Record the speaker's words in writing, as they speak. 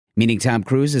Meeting Tom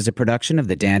Cruise is a production of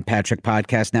the Dan Patrick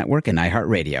Podcast Network and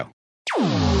iHeartRadio.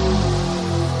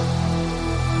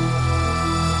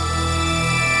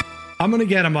 I'm going to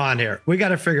get him on here. We got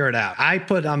to figure it out.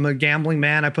 I'm a gambling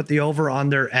man. I put the over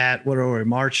under at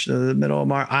March, the middle of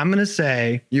March. I'm going to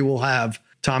say you will have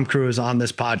Tom Cruise on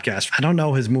this podcast. I don't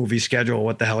know his movie schedule,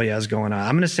 what the hell he has going on.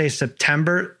 I'm going to say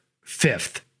September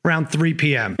 5th, around 3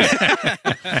 p.m.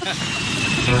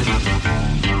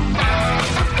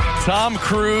 Tom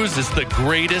Cruise is the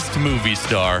greatest movie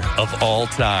star of all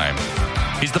time.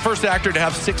 He's the first actor to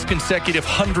have 6 consecutive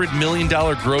 $100 million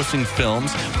grossing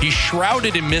films. He's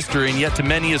shrouded in mystery, and yet to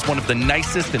many is one of the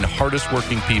nicest and hardest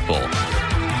working people.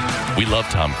 We love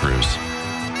Tom Cruise.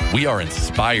 We are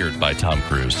inspired by Tom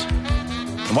Cruise.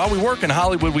 And while we work in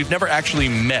Hollywood, we've never actually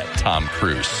met Tom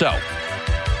Cruise. So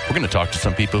we're going to talk to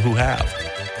some people who have.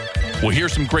 We'll hear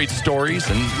some great stories,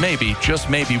 and maybe, just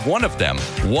maybe, one of them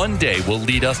one day will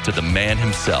lead us to the man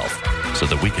himself so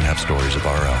that we can have stories of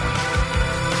our own.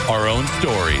 Our own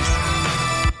stories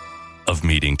of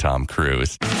meeting Tom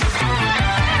Cruise.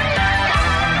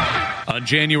 On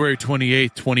January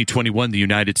 28th, 2021, the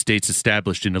United States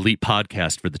established an elite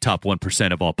podcast for the top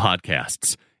 1% of all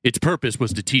podcasts. Its purpose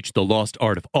was to teach the lost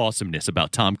art of awesomeness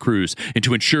about Tom Cruise and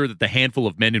to ensure that the handful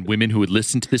of men and women who would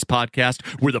listen to this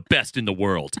podcast were the best in the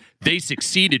world. They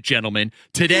succeeded, gentlemen.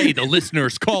 Today, the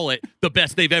listeners call it the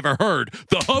best they've ever heard.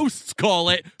 The hosts call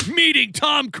it Meeting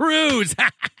Tom Cruise.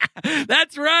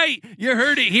 That's right. You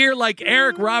heard it here like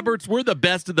Eric Roberts. We're the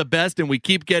best of the best, and we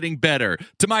keep getting better.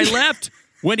 To my left,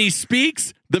 when he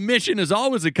speaks, the mission is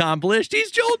always accomplished. He's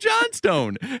Joel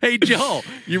Johnstone. Hey, Joel,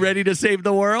 you ready to save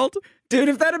the world? Dude,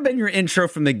 if that had been your intro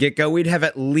from the get-go, we'd have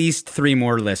at least 3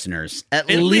 more listeners. At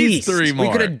least 3 more.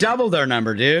 We could have doubled our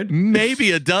number, dude.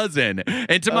 Maybe a dozen.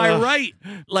 And to my right,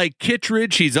 like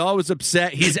Kittredge, he's always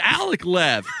upset. He's Alec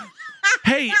Lev.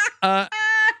 Hey,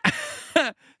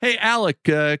 hey, Alec,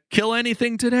 kill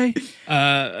anything today?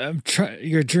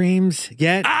 Your dreams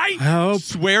yet? I hope.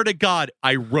 Swear to God,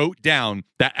 I wrote down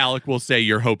that Alec will say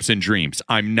your hopes and dreams.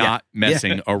 I'm not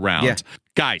messing around. Yeah.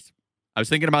 Guys, I was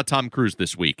thinking about Tom Cruise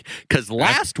this week because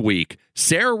last week,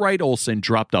 Sarah Wright Olsen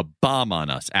dropped a bomb on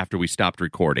us after we stopped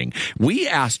recording. We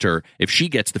asked her if she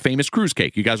gets the famous cruise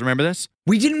cake. You guys remember this?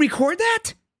 We didn't record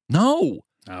that? No.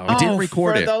 We didn't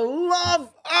record it. For the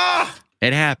love of...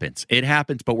 It happens. It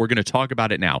happens, but we're going to talk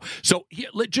about it now. So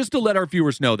just to let our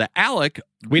viewers know that Alec...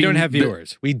 We don't have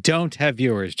viewers. We don't have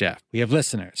viewers, Jeff. We have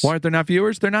listeners. Why aren't they not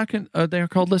viewers? They're not. They're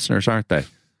called listeners, aren't they?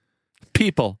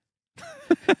 People.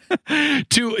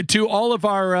 To all of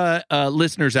our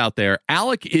listeners out there,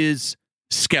 Alec is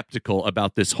skeptical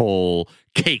about this whole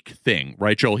cake thing,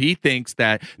 right, Joel? He thinks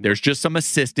that there's just some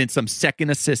assistant, some second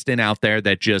assistant out there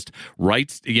that just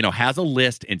writes, has a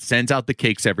list and sends out the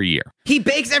cakes every year. He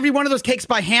bakes every one of those cakes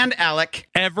by hand, Alec.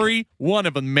 Every one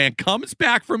of them, man, comes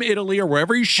back from Italy or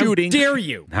wherever he's shooting. How dare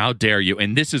you? How dare you?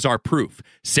 And this is our proof.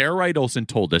 Sarah Wright Olsen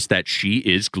told us that she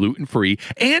is gluten-free.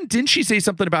 And didn't she say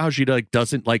something about how she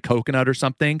doesn't like coconut or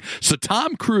something? So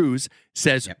Tom Cruise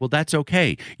says, well, that's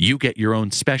okay. You get your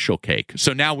own special cake.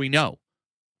 So now we know.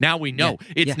 Now we know.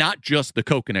 It's not just the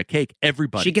coconut cake.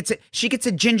 Everybody. She gets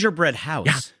a gingerbread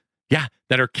house. Yeah,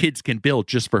 that her kids can build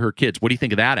just for her kids. What do you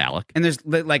think of that, Alec? And there's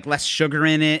like less sugar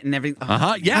in it and everything.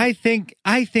 Yeah. I think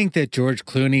that George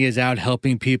Clooney is out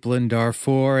helping people in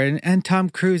Darfur, and Tom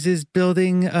Cruise is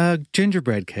building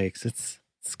gingerbread cakes. It's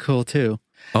cool too.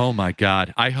 Oh my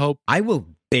God! I will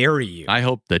bury you. I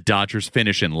hope the Dodgers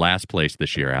finish in last place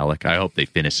this year, Alec. I hope they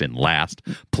finish in last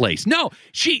place. No,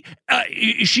 she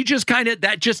just kind of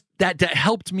that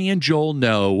helped me and Joel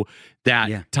know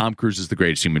that Tom Cruise is the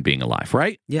greatest human being alive,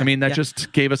 right? Yeah, I mean, that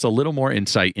just gave us a little more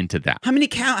insight into that. How many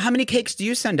cakes do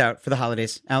you send out for the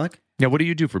holidays, Alec? Yeah, what do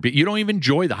you do for people? You don't even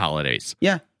enjoy the holidays.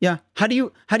 Yeah. What do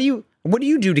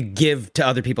you do to give to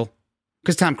other people?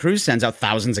 Because Tom Cruise sends out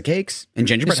thousands of cakes and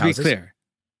gingerbread houses.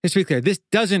 Just to be clear, this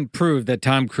doesn't prove that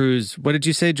Tom Cruise, what did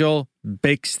you say, Joel,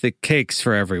 bakes the cakes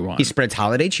for everyone. He spreads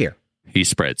holiday cheer. He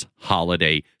spreads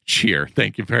holiday cheer.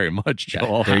 Thank you very much,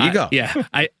 Joel. There you go.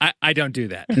 I don't do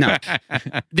that. No.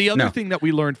 The other thing that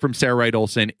we learned from Sarah Wright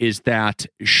Olsen is that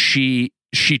she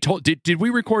told, did we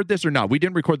record this or not? We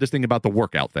didn't record this thing about the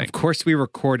workout thing. Of course we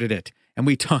recorded it, and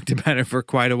we talked about it for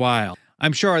quite a while.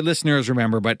 I'm sure our listeners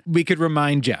remember, but we could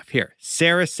remind Jeff. Here,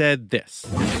 Sarah said this.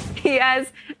 He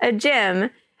has a gym,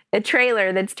 a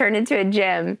trailer that's turned into a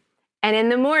gym. And in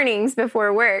the mornings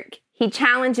before work, he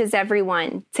challenges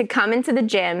everyone to come into the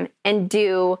gym and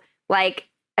do like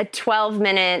a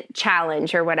 12-minute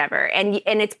challenge or whatever. And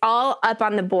it's all up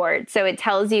on the board. So it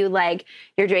tells you like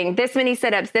you're doing this many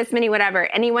sit-ups, this many whatever.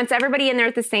 And he wants everybody in there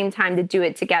at the same time to do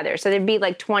it together. So there'd be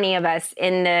like 20 of us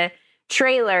in the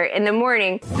trailer in the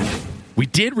morning. We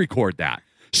did record that.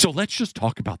 So let's just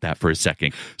talk about that for a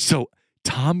second. So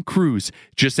Tom Cruise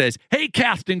just says, hey,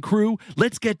 cast and crew,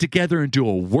 let's get together and do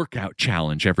a workout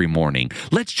challenge every morning.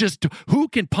 Who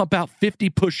can pump out 50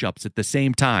 push-ups at the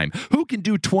same time? Who can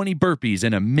do 20 burpees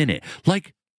in a minute?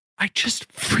 Like, I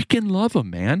just freaking love him,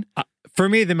 man. For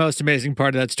me, the most amazing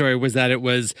part of that story was that it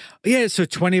was, so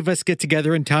 20 of us get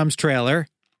together in Tom's trailer.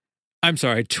 I'm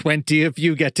sorry, 20 of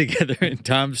you get together in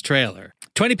Tom's trailer.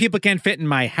 20 people can't fit in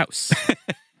my house.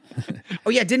 Oh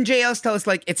yeah, didn't JLs tell us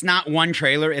like it's not one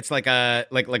trailer, it's like a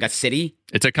city?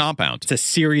 It's a compound. It's a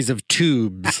series of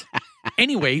tubes.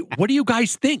 Anyway, what do you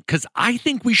guys think? Because I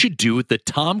think we should do the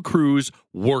Tom Cruise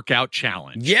workout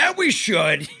challenge. Yeah, we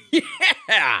should.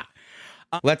 Yeah.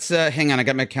 Let's hang on. I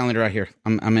got my calendar out here.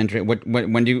 I'm entering.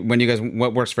 When do you guys?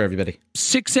 What works for everybody?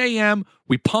 6 a.m.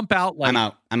 We pump out. Like,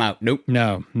 I'm out. Nope.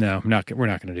 No, we're not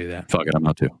going to do that. Fuck it, I'm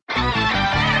out too.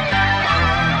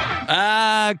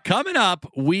 Coming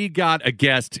up, we got a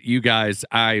guest. You guys,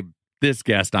 I'm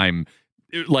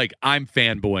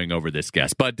fanboying over this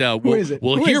guest, but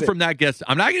we'll hear from that guest.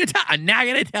 I'm not going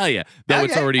to tell you, though.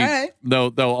 It's already right.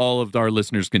 though all of our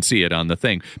listeners can see it on the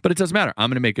thing, but it doesn't matter. I'm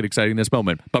going to make it exciting this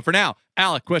moment. But for now,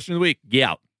 Alec, question of the week. Get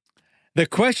out. The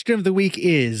question of the week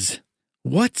is,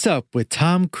 what's up with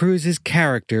Tom Cruise's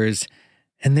characters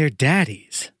and their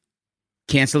daddies?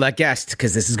 Cancel that guest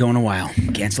because this is going a while.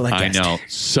 Cancel that guest. I know.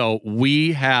 So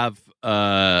we have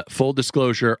full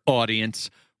disclosure, audience.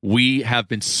 We have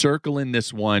been circling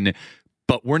this one,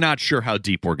 but we're not sure how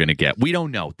deep we're going to get. We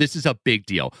don't know. This is a big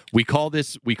deal. We call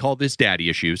this daddy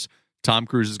issues. Tom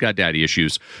Cruise has got daddy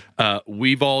issues.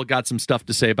 We've all got some stuff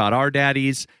to say about our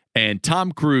daddies, and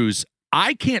Tom Cruise.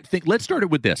 I can't think. Let's start it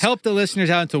with this. Help the listeners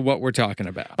out into what we're talking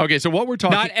about. Okay, so what we're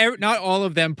talking. Not all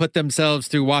of them put themselves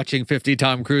through watching 50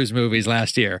 Tom Cruise movies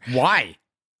last year. Why?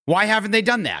 Why haven't they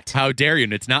done that? How dare you?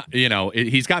 And it's not,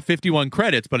 he's got 51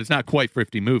 credits, but it's not quite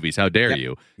 50 movies. How dare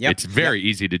you? Yep. It's very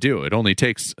easy to do. It only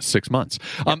takes 6 months.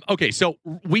 Okay, so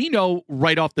we know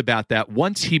right off the bat that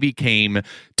once he became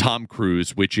Tom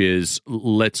Cruise, which is,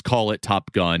 let's call it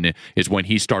Top Gun, is when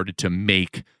he started to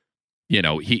make,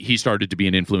 he started to be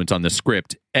an influence on the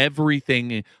script.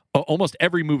 Everything, almost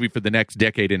every movie for the next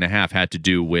decade and a half had to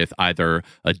do with either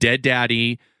a dead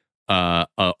daddy, a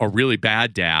really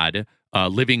bad dad,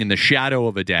 living in the shadow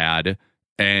of a dad,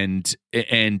 and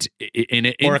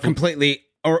or completely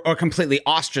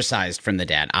ostracized from the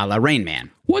dad, a la Rain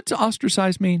Man. What's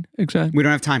ostracized mean exactly? We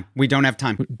don't have time. We don't have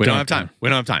time.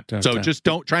 So just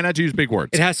try not to use big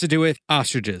words. It has to do with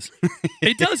ostriches.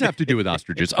 It does have to do with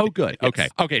ostriches. Oh, good.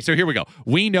 Okay. So here we go.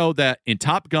 We know that in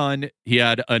Top Gun, he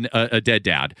had a dead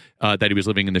dad that he was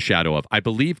living in the shadow of. I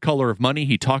believe Color of Money,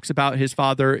 he talks about his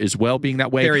father as well being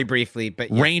that way. Very briefly,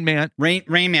 but yeah. Rain Man.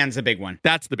 Rain Man's a big one.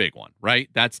 That's the big one, right?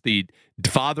 That's the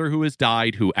father who has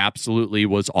died, who absolutely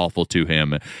was awful to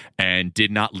him and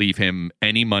did not leave him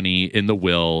any money in the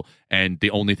will. And the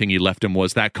only thing he left him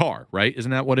was that car, right? Isn't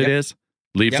that what it is?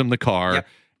 Leaves him the car. Yep.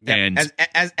 And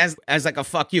as like a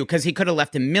fuck you, because he could have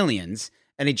left him millions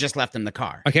and he just left him the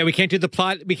car. Okay, we can't do the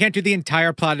plot. We can't do the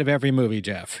entire plot of every movie,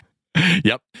 Jeff.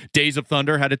 Yep. Days of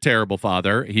Thunder had a terrible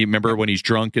father. Remember when he's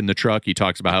drunk in the truck, he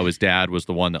talks about how his dad was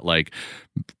the one that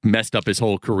messed up his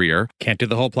whole career. Can't do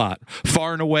the whole plot.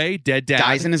 Far and Away, dead dad.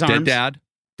 Dies in his arms. Dead dad.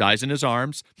 Dies in his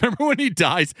arms. Remember when he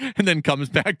dies and then comes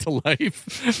back to life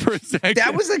for a second?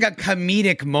 That was like a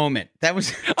comedic moment. That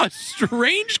was a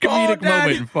strange comedic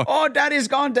moment. Oh, Dad is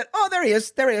gone. Oh, there he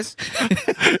is.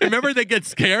 Remember they get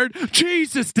scared?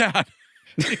 Jesus, Dad.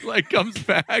 He comes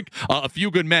back. A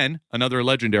Few Good Men, another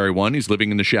legendary one. He's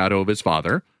living in the shadow of his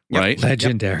father, right?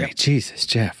 Legendary. Yep. Jesus,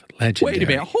 Jeff. Legendary. Wait a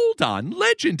minute. Hold on.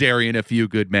 Legendary in A Few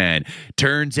Good Men.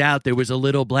 Turns out there was a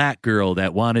little black girl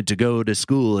that wanted to go to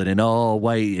school in an all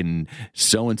white and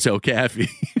so cafe.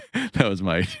 That was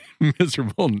my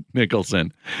miserable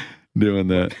Nicholson doing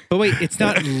that. But wait, it's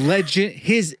not legend.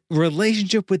 His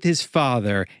relationship with his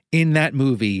father in that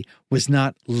movie was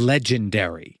not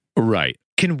legendary. Right.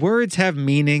 Can words have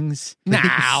meanings? No,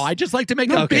 I just like to make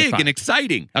them big and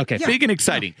exciting. Okay, big and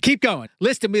exciting. Keep going.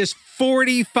 Listen, there's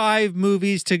 45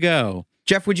 movies to go.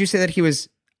 Jeff, would you say that he was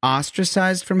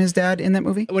ostracized from his dad in that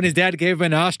movie? When his dad gave him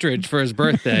an ostrich for his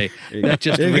birthday, that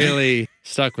just really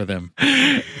stuck with him.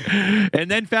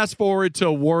 And then fast forward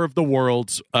to War of the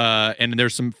Worlds, and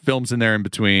there's some films in there in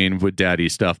between with daddy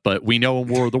stuff, but we know in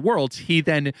War of the Worlds, he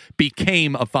then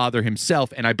became a father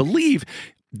himself, and I believe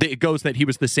it goes that he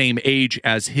was the same age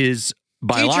as his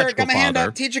biological Teacher, got my hand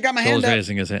up. Teacher, got my hand up.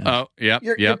 Raising his hand. Oh, yeah.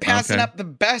 You're passing up the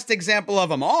best example of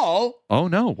them all. Oh,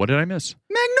 no. What did I miss?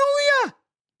 Magnolia.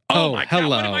 Oh my hello. God.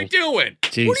 What am I doing?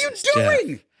 Jesus, what are you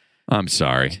doing? Jeff. I'm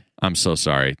sorry. I'm so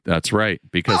sorry. That's right.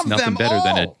 Because Of nothing them better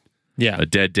than all. a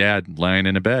dead dad lying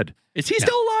in a bed. Is he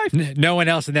still alive? No one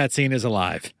else in that scene is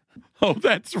alive. Oh,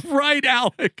 that's right,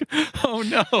 Alec. Oh,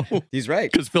 no. He's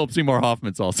right. Because Philip Seymour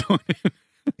Hoffman's also in it.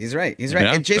 He's right. He's right.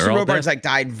 Yeah, And Jason they're all Robards dead. like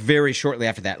died very shortly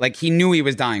after that. Like he knew he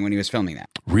was dying when he was filming that.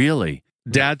 Really?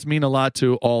 Dads mean a lot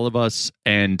to all of us.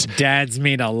 And Dads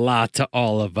mean a lot to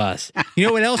all of us. You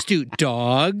know what else do?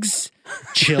 Dogs,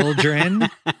 children,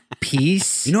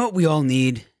 peace. You know what we all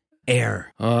need?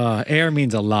 Air. Air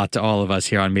means a lot to all of us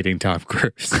here on Meeting Tom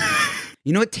Cruise.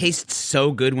 You know what tastes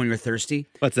so good when you're thirsty?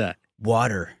 What's that?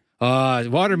 Water.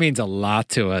 Water means a lot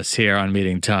to us here on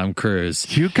Meeting Tom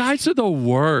Cruise. you guys are the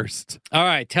worst. All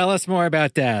right, tell us more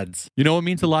about dads. You know what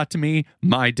means a lot to me?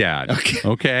 My dad.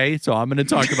 Okay. So I'm going to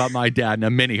talk about my dad in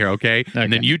a minute here, okay?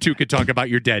 And then you two could talk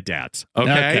about your dead dads,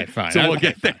 okay? Okay, fine. So we'll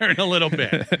get there in a little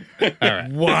bit. All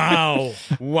right. Wow.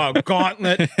 Wow.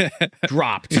 Gauntlet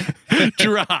dropped.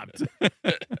 Dropped.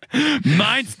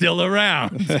 Mine's still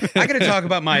around. I got to talk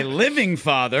about my living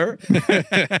father.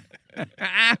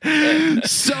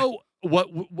 So what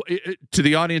to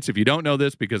the audience, if you don't know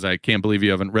this, because I can't believe you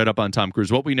haven't read up on Tom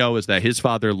Cruise, what we know is that his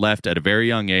father left at a very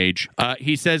young age.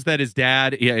 He says that his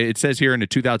dad, it says here in a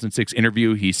 2006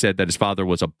 interview, he said that his father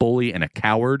was a bully and a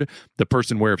coward, the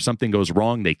person where if something goes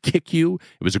wrong, they kick you.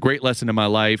 It was a great lesson in my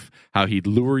life, how he'd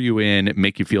lure you in,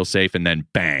 make you feel safe, and then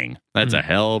bang. That's a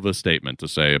hell of a statement to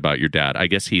say about your dad. I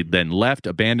guess he then left,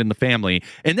 abandoned the family.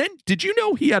 And then, did you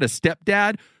know he had a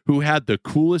stepdad who had the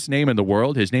coolest name in the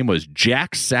world? His name was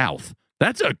Jack South.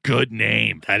 That's a good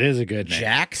name. That is a good name.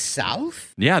 Jack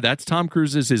South? Yeah, that's Tom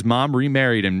Cruise's. His mom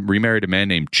remarried a man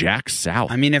named Jack South.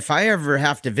 I mean, if I ever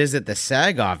have to visit the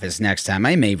SAG office next time,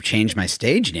 I may change my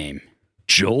stage name.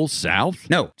 Joel South?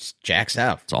 No, it's Jack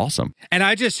South. It's awesome. And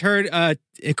I just heard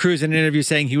Cruise in an interview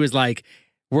saying he was like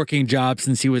working jobs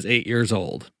since he was 8 years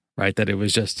old, right? That it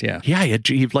was just, Yeah,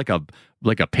 he'd like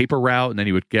a paper route, and then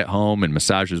he would get home and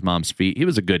massage his mom's feet. He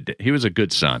was a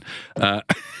good son.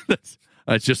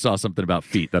 I just saw something about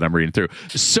feet that I'm reading through.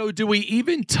 So do we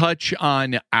even touch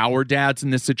on our dads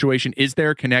in this situation? Is there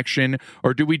a connection?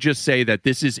 Or do we just say that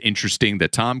this is interesting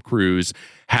that Tom Cruise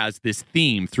has this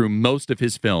theme through most of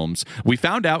his films? We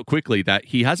found out quickly that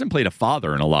he hasn't played a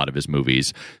father in a lot of his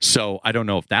movies. So I don't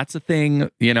know if that's a thing.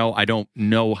 You know, I don't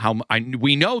know how.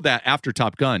 We know that after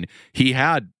Top Gun, he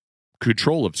had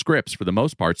control of scripts for the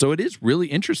most part. So it is really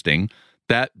interesting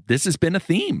that this has been a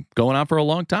theme going on for a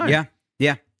long time.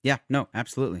 Yeah, no,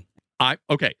 absolutely.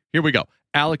 Okay, here we go.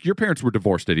 Alec, your parents were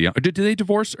divorced. Did they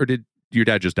divorce, or did your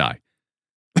dad just die?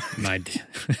 my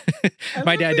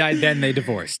dad died, then they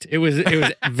divorced. It was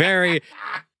very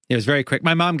quick.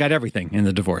 My mom got everything in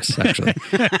the divorce, actually.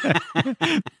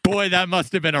 Boy, that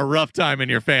must have been a rough time in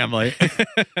your family.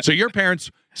 So your parents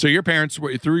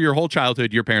were, through your whole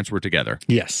childhood, your parents were together.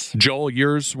 Yes. Joel,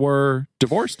 yours were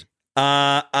divorced?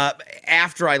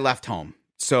 After I left home.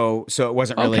 So it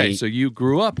wasn't really Okay, so you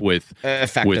grew up with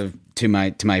effective to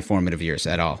my formative years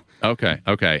at all. Okay.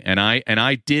 And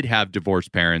I did have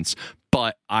divorced parents,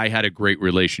 but I had a great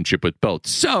relationship with both.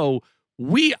 So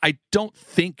I don't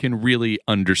think can really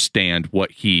understand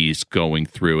what he's going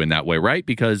through in that way, right?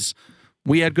 Because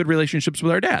we had good relationships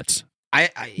with our dads.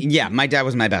 Yeah, my dad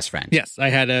was my best friend. Yes, I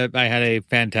had a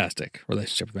fantastic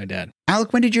relationship with my dad.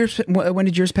 Alec, when did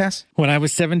yours pass? When I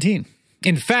was 17.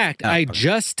 In fact, I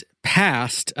just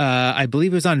passed, I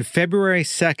believe it was on February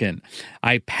 2nd,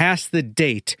 I passed the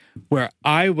date where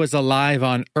I was alive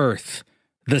on Earth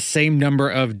the same number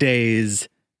of days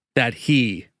that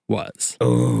he was.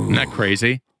 Oh, Isn't that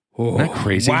crazy? Isn't that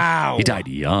crazy? Wow. He died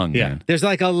young. Yeah. Man. There's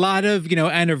like a lot of,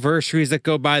 anniversaries that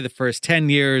go by, the first 10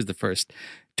 years, the first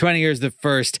 20 years, the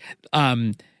first,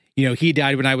 he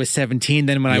died when I was 17.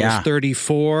 Then when I was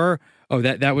 34,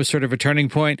 that was sort of a turning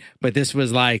point. But this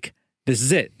was like, this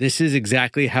is it. This is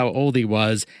exactly how old he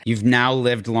was. You've now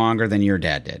lived longer than your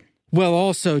dad did. Well,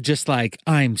 also just like,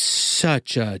 I'm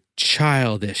such a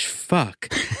childish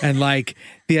fuck. And like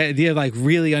the idea of like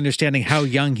really understanding how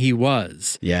young he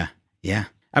was. Yeah.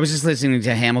 I was just listening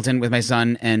to Hamilton with my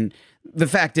son, and the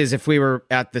fact is, if we were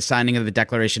at the signing of the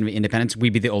Declaration of Independence,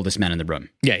 we'd be the oldest men in the room.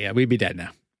 Yeah, we'd be dead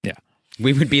now. Yeah.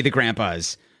 We would be the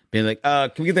grandpas. Be like,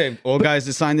 can we get the old guys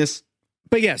to sign this?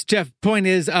 But yes, Jeff, point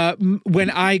is, when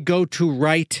I go to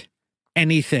write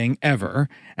anything ever,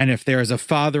 and if there is a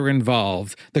father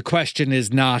involved, the question is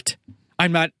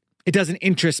it doesn't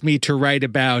interest me to write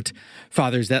about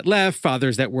fathers that left,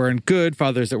 fathers that weren't good,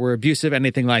 fathers that were abusive,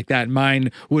 anything like that.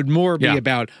 Mine would more be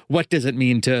about what does it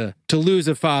mean to lose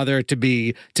a father, to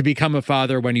become a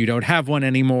father when you don't have one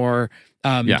anymore.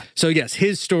 So yes,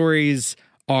 his stories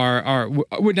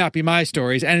would not be my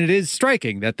stories. And it is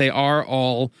striking that they are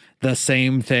all the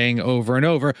same thing over and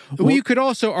over. Well, you could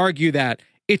also argue that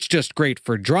it's just great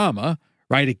for drama,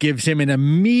 right? It gives him an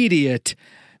immediate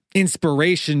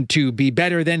inspiration to be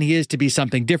better than he is, to be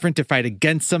something different, to fight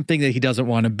against something that he doesn't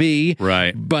want to be.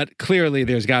 Right. But clearly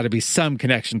there's got to be some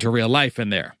connection to real life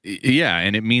in there. Yeah,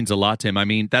 and it means a lot to him. I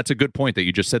mean, that's a good point that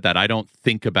you just said that. I don't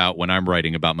think about when I'm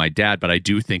writing about my dad, but I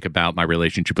do think about my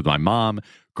relationship with my mom,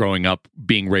 growing up,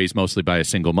 being raised mostly by a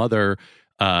single mother,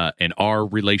 and our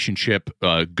relationship,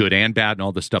 good and bad, and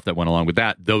all the stuff that went along with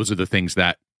that. Those are the things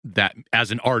that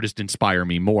as an artist inspire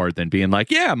me more than being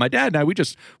like, yeah, my dad and I,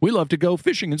 we love to go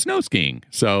fishing and snow skiing.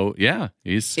 So yeah,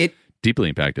 he's deeply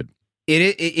impacted.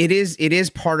 It is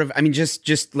part of, I mean,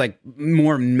 just like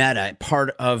more meta,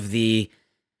 part of the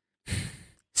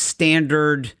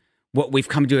standard, what we've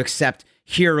come to accept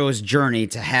hero's journey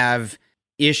to have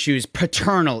issues,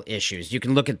 paternal issues. You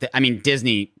can look at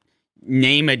Disney,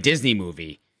 name a Disney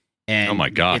movie, and oh my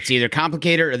gosh, it's either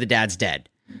complicated or the dad's dead.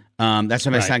 That's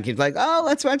why my son keeps like, oh,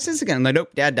 let's watch this again. I'm like, nope,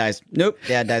 dad dies. Nope,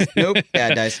 dad dies. Nope,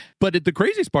 dad dies. But the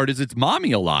craziest part is it's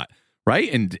mommy a lot,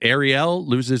 right? And Ariel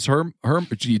loses her.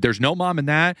 There's no mom in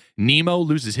that. Nemo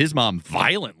loses his mom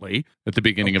violently at the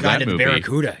beginning of that movie. The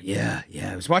Barracuda. Yeah.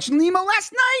 I was watching Nemo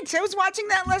last night. I was watching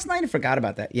that last night. I forgot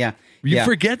about that. Yeah. You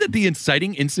forget that the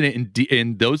inciting incident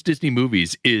in those Disney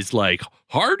movies is like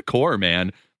hardcore,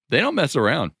 man. They don't mess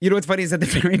around. You know what's funny is at the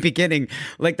very beginning,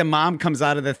 like the mom comes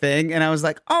out of the thing, and I was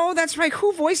like, "Oh, that's right.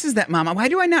 Who voices that mom? Why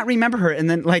do I not remember her?" And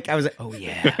then, like, I was like, "Oh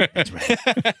yeah, that's right."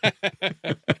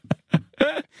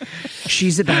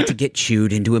 She's about to get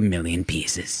chewed into 1,000,000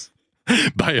 pieces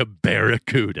by a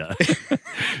barracuda.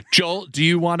 Joel, do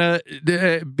you want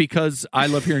to? Because I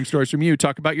love hearing stories from you.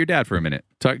 Talk about your dad for a minute.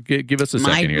 Give us a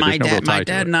second here. My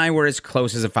dad and I were as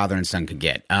close as a father and son could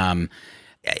get.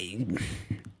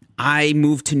 I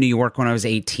moved to New York when I was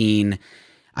 18.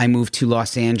 I moved to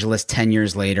Los Angeles 10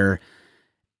 years later.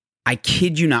 I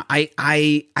kid you not.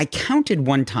 I counted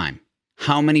one time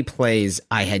how many plays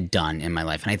I had done in my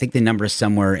life, and I think the number is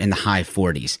somewhere in the high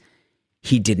 40s.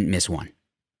 He didn't miss one.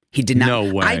 He did not.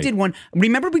 No way. I did one.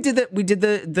 Remember, we did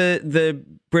the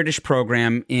British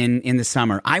program in the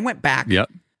summer. I went back. Yep.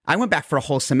 I went back for a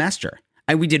whole semester.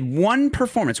 And we did one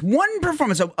performance. We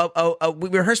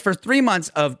rehearsed for 3 months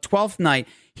of 12th Night.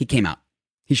 He came out.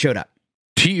 He showed up.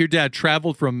 Your dad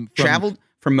traveled from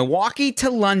Milwaukee to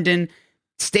London,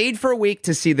 stayed for a week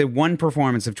to see the one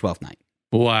performance of 12th Night.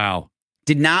 Wow.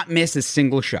 Did not miss a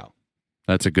single show.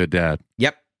 That's a good dad.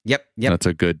 Yep. That's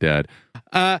a good dad.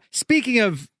 Speaking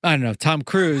of, I don't know, Tom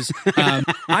Cruise.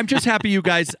 I'm just happy you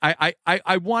guys,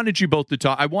 I wanted you both to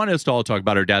talk. I wanted us to all talk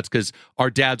about our dads because our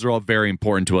dads are all very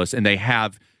important to us, and they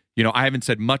have, I haven't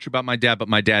said much about my dad, but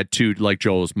my dad too, like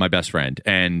Joel, is my best friend,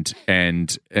 and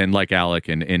like Alec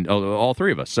and all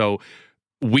three of us. So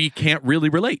we can't really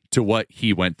relate to what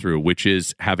he went through, which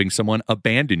is having someone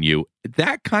abandon you.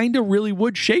 That kind of really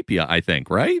would shape you, I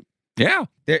think, right? Yeah.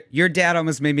 Your dad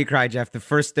almost made me cry, Jeff. The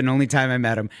first and only time I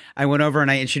met him, I went over and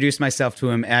I introduced myself to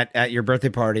him at your birthday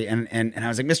party, and I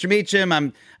was like, "Mr. Meacham,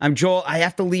 I'm Joel. I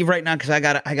have to leave right now because I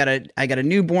got a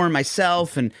newborn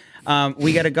myself, and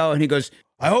we got to go." And he goes,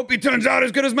 "I hope he turns out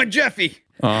as good as my Jeffy."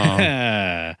 Oh.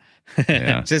 Yeah,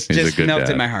 just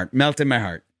melted my heart. Melted my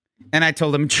heart. And I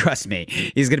told him, "Trust me,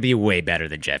 he's going to be way better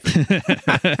than Jeffy."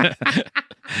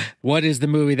 What is the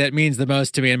movie that means the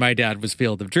most to me and my dad was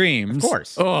Field of Dreams. Of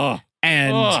course.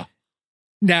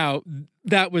 Now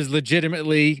that was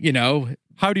legitimately,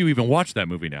 how do you even watch that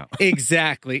movie now?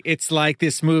 Exactly. It's like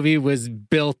this movie was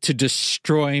built to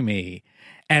destroy me.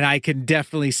 And I can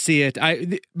definitely see it.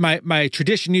 My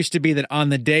tradition used to be that on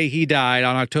the day he died,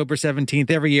 on October 17th,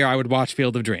 every year I would watch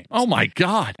Field of Dreams. Oh my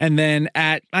God. And then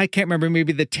I can't remember,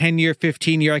 maybe the 10-year,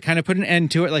 15-year, I kind of put an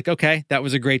end to it. Like, okay, that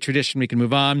was a great tradition. We can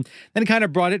move on. Then kind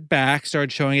of brought it back,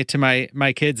 started showing it to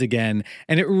my kids again.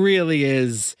 And it really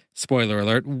is, spoiler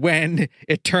alert, when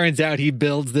it turns out he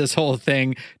builds this whole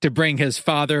thing to bring his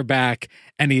father back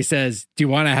and he says, "Do you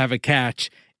want to have a catch?"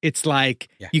 It's like,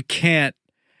 you can't.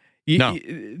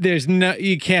 There's no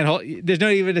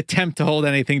even attempt to hold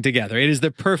anything together. It is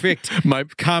the perfect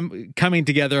coming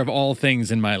together of all things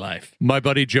in my life. My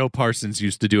buddy Joe Parsons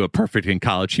used to do a perfect in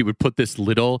college. He would put just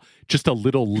a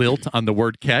little lilt on the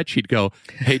word catch. He'd go,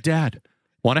 "Hey, Dad,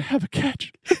 want to have a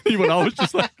catch?" He would always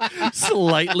just like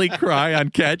slightly cry on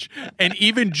catch. And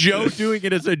even Joe doing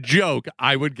it as a joke,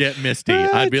 I would get misty.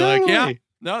 I'd be like, "Yeah,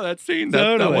 no, that scene,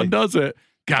 that one does it."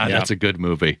 God, that's a good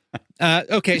movie.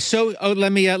 Okay, so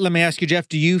let me ask you, Jeff.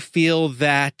 Do you feel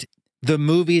that the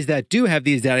movies that do have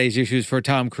these daddy's issues for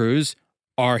Tom Cruise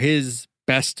are his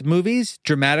best movies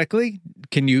dramatically?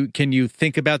 Can you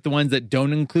think about the ones that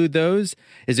don't include those?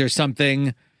 Is there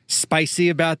something spicy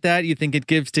about that you think it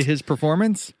gives to his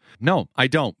performance? No, I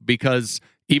don't, because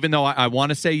even though I want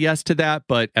to say yes to that,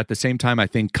 but at the same time, I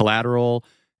think Collateral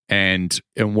and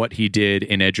what he did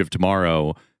in Edge of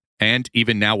Tomorrow, and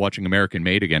even now watching American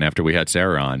Made again after we had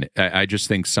Sarah on, I just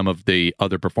think some of the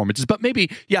other performances, but maybe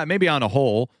on a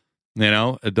whole,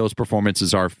 those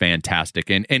performances are fantastic.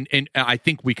 And I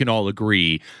think we can all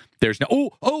agree there's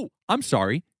no, I'm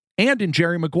sorry. And in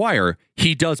Jerry Maguire,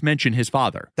 he does mention his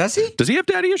father. Does he? Does he have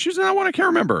daddy issues in that one? I can't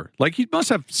remember. Like, he must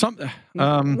have some.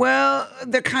 Well,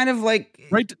 they're kind of like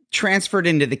transferred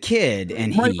into the kid,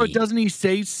 and but doesn't he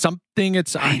say something?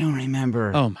 I don't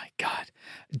remember. Oh my God,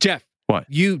 Jeff. What?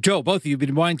 Joel, both of you have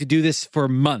been wanting to do this for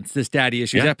months. This Daddy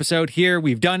Issues episode here,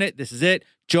 we've done it. This is it.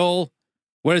 Joel,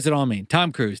 what does it all mean?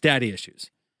 Tom Cruise, Daddy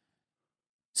Issues.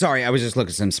 Sorry, I was just looking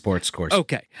at some sports scores.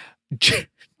 Okay,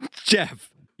 Jeff.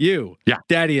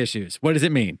 Daddy Issues. What does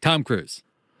it mean? Tom Cruise.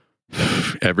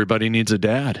 Everybody needs a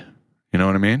dad. You know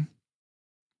what I mean?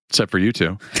 Except for you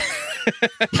two.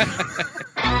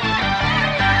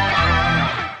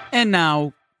 And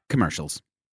now, commercials.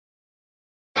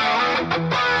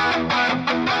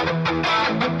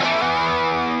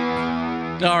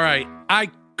 All right.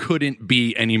 I couldn't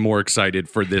be any more excited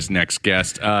for this next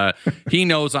guest. He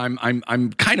knows I'm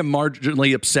kind of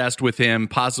marginally obsessed with him,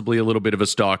 possibly a little bit of a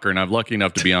stalker, and I'm lucky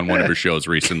enough to be on one of his shows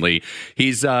recently.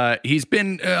 He's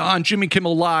been on Jimmy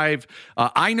Kimmel Live.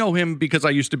 I know him because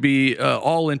I used to be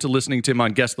all into listening to him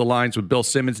on Guess the Lines with Bill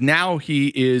Simmons. Now he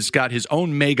is got his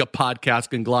own mega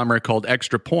podcast conglomerate called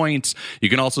Extra Points. You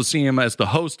can also see him as the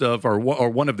host of or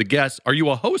one of the guests. Are you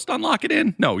a host on Lock It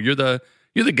In? No, you're the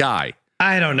guy.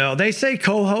 I don't know. They say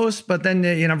co-host, but then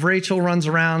Rachel runs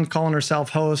around calling herself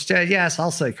host. Yeah, yes,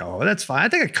 I'll say co-host. That's fine. I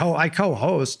think I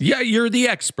co-host. Yeah, you're the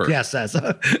expert. Yes,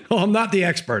 well, I'm not the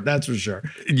expert. That's for sure.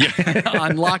 Yeah,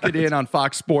 on Lock It In on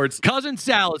Fox Sports. Cousin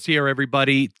Sal is here,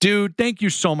 everybody. Dude, thank you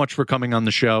so much for coming on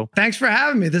the show. Thanks for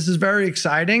having me. This is very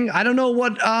exciting. I don't know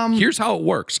what. Here's how it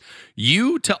works.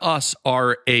 You to us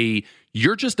are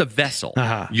you're just a vessel.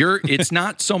 Uh-huh. It's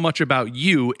not so much about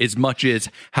you as much as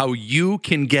how you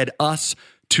can get us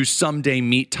to someday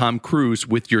meet Tom Cruise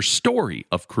with your story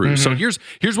of Cruise. Mm-hmm. So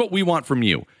here's what we want from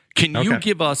you. Can you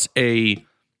give us a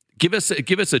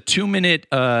 2-minute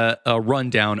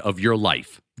rundown of your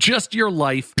life? Just your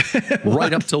life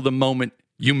right up till the moment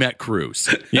you met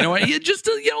Cruise. Just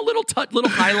little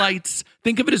highlights.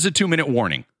 Think of it as a 2-minute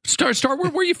warning. Start where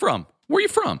are you from? Where are you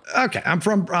from? Okay, I'm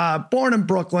from born in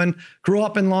Brooklyn, grew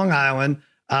up in Long Island,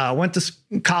 went to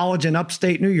college in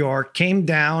upstate New York, came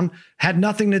down, had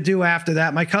nothing to do after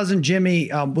that. My cousin Jimmy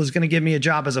was going to give me a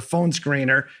job as a phone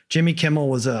screener. Jimmy Kimmel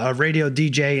was a radio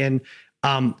DJ in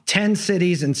 10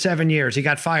 cities in 7 years. He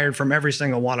got fired from every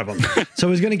single one of them. So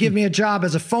he was going to give me a job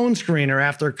as a phone screener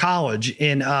after college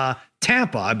in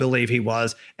Tampa, I believe he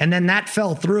was. And then that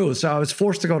fell through. So I was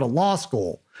forced to go to law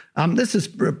school. This is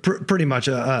pretty much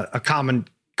a common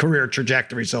career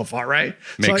trajectory so far, right?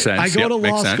 Makes sense. I go to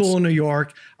law school in New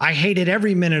York. I hated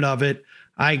every minute of it.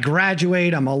 I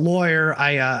graduate. I'm a lawyer.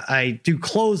 I do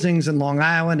closings in Long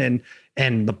Island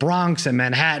and the Bronx and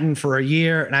Manhattan for a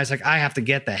year. And I was like, I have to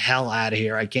get the hell out of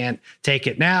here. I can't take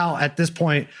it. Now, at this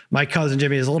point, my cousin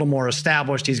Jimmy is a little more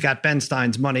established. He's got Ben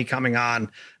Stein's Money coming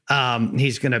on.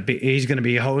 He's gonna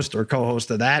be a host or co-host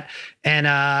of that,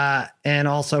 and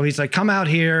also he's like, come out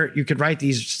here. You could write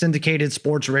these syndicated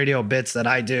sports radio bits that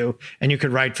I do, and you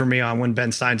could write for me on When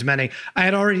Ben Stein's Many. I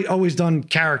had always done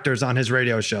characters on his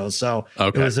radio shows, so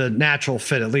It was a natural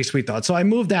fit. At least we thought. So I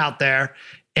moved out there,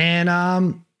 and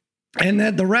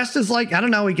then the rest is like, I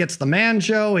don't know. He gets the Man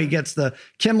Show, he gets the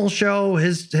Kimmel Show.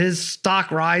 His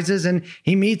stock rises, and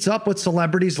he meets up with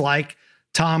celebrities like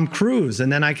Tom Cruise, and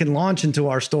then I can launch into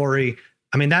our story.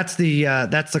 I mean, that's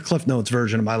the Cliff Notes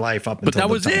version of my life up until. But that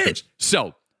was it.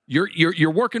 So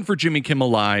you're working for Jimmy Kimmel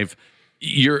Live.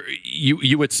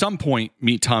 You at some point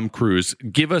meet Tom Cruise.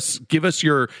 Give us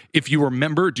your, if you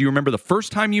remember. Do you remember the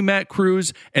first time you met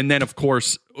Cruise, and then of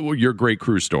course your great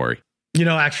Cruise story?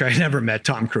 Actually, I never met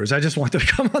Tom Cruise. I just wanted to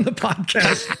come on the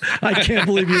podcast. I can't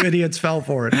believe you idiots fell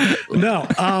for it. No.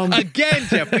 Again,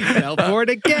 Jeff, we fell for it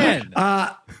again.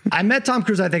 I met Tom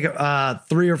Cruise, I think,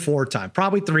 3 or 4 times,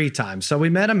 probably 3 times. So we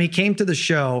met him. He came to the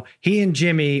show. He and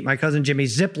Jimmy, my cousin Jimmy,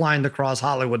 ziplined across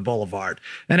Hollywood Boulevard.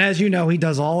 And as you know, he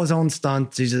does all his own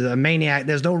stunts. He's a maniac.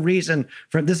 There's no reason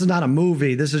for this. Is not a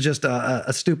movie. This is just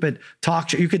a stupid talk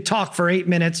show. You could talk for 8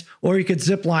 minutes, or you could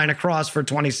zipline across for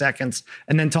 20 seconds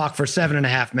and then talk for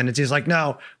 7.5 minutes. He's like,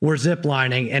 no, we're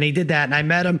ziplining. And he did that. And I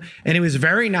met him, and he was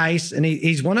very nice. And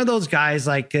he's one of those guys,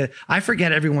 like, I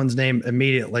forget everyone's name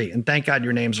immediately. And thank God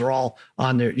your names are all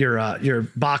on your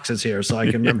boxes here, so I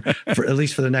can remember for at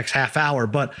least for the next half hour.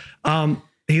 But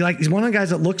he's one of the guys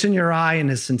that looks in your eye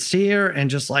and is sincere and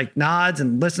just like nods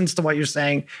and listens to what you're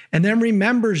saying and then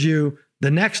remembers you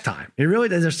the next time. He really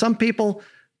does. There's some people,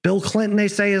 Bill Clinton, they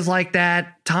say, is like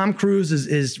that. Tom Cruise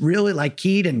is really like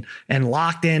keyed and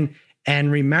locked in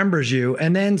and remembers you.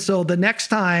 And then, so the next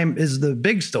time is the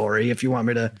big story, if you want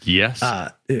me to. Yes.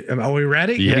 Are we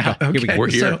ready? Yeah. Okay. We're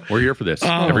here. We're here for this.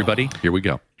 Everybody, here we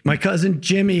go. My cousin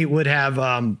Jimmy would have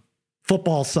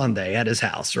football Sunday at his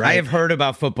house, right? I have heard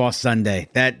about football Sunday.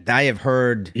 That I have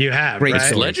heard. You have, great right? It's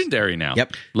stories. legendary now.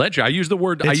 Yep. I use the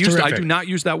word. I do not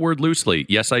use that word loosely.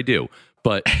 Yes, I do.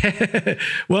 But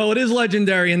well, it is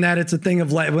legendary in that it's a thing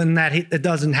of when it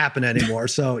doesn't happen anymore.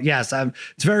 So yes,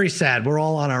 it's very sad. We're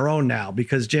all on our own now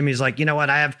because Jimmy's like, you know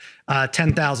what? I have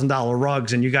 $10,000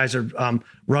 rugs, and you guys are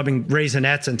rubbing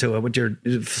Raisinets into it with your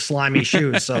slimy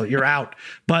shoes, so you're out.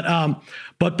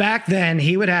 But back then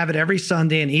he would have it every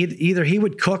Sunday, and either he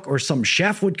would cook or some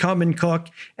chef would come and cook.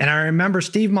 And I remember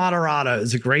Steve Moderata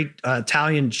is a great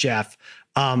Italian chef,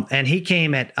 and he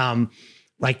came at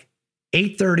like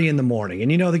 8:30 in the morning.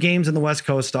 And you know, the games in the West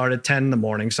Coast start at 10 in the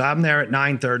morning. So I'm there at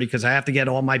 9:30 because I have to get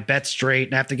all my bets straight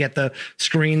and I have to get the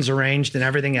screens arranged and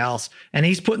everything else. And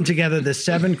he's putting together this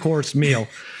 7-course meal.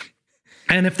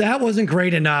 And if that wasn't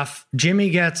great enough,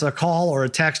 Jimmy gets a call or a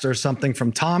text or something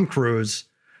from Tom Cruise,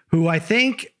 who I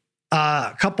think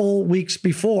a couple weeks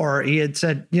before he had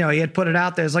said, he had put it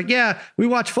out there. It's like, yeah, we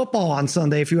watch football on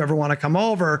Sunday if you ever want to come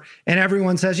over. And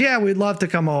everyone says, yeah, we'd love to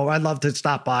come over. I'd love to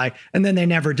stop by. And then they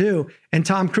never do. And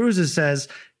Tom Cruise says,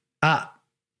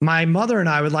 my mother and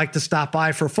I would like to stop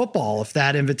by for football if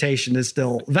that invitation is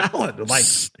still valid. Like,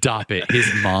 stop it.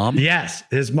 His mom? Yes,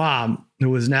 his mom,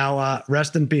 who is now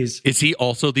rest in peace. Is he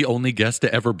also the only guest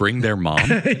to ever bring their mom?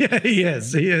 Yeah, he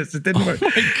is. It didn't work.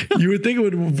 You would think it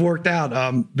would have worked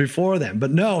out before then,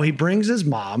 but no, he brings his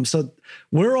mom. So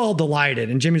we're all delighted.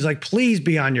 And Jimmy's like, please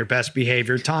be on your best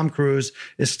behavior. Tom Cruise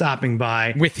is stopping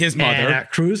by with his mother. And,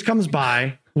 Cruise comes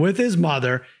by with his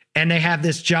mother. And they have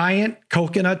this giant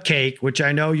coconut cake, which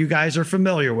I know you guys are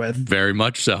familiar with. Very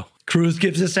much so. Cruise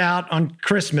gives this out on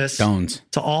Christmas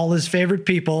to all his favorite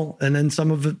people, and then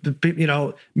some of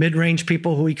the mid-range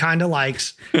people who he kind of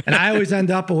likes. And I always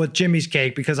end up with Jimmy's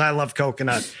cake because I love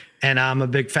coconut, and I'm a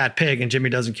big fat pig, and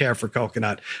Jimmy doesn't care for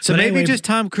coconut. So maybe just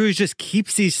Tom Cruise just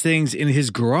keeps these things in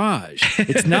his garage.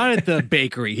 It's not at the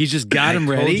bakery. He's just got them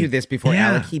ready. I told you this before,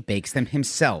 Alec. He bakes them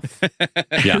himself.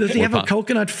 Yeah, does he have a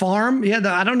coconut farm? Yeah,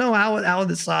 I don't know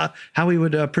how he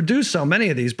would produce so many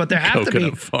of these, but there have to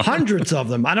be hundreds of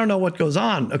them. I don't know what goes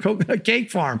on. A coconut cake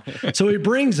farm. So he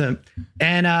brings them,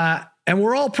 and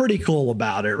we're all pretty cool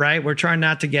about it, right? We're trying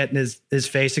not to get in his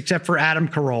face, except for Adam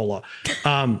Carolla.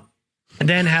 And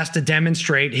then has to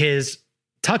demonstrate his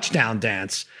touchdown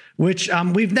dance, which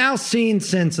we've now seen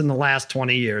since in the last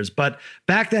 20 years. But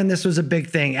back then, this was a big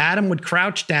thing. Adam would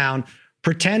crouch down,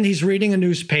 pretend he's reading a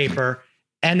newspaper,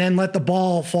 and then let the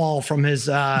ball fall from his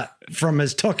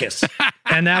tuchus.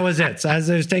 And that was it. So as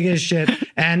he was taking his shit.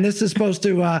 And this is supposed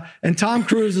to, and Tom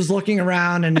Cruise is looking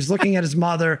around and he's looking at his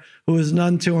mother, who is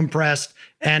none too impressed.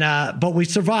 And, but we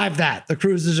survived that. The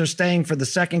Cruises are staying for the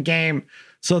second game.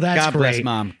 So that's God great. Bless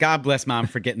mom. God bless mom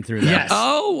for getting through that. Yes.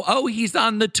 Oh, he's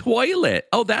on the toilet.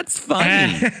 Oh, that's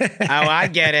funny. I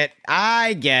get it.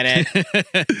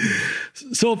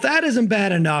 So if that isn't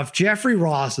bad enough, Jeffrey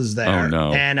Ross is there. Oh,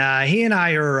 no. And he and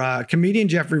I are comedian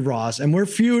Jeffrey Ross, and we're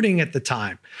feuding at the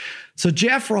time. So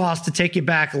Jeff Ross, to take you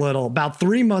back a little, about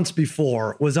 3 months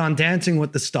before, was on Dancing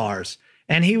with the Stars,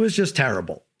 and he was just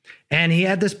terrible. And he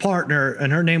had this partner,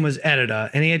 and her name was Edita,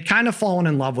 and he had kind of fallen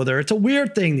in love with her. It's a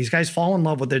weird thing. These guys fall in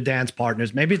love with their dance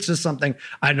partners. Maybe it's just something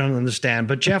I don't understand,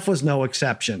 but Jeff was no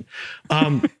exception.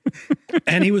 And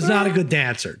he was not a good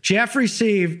dancer. Jeff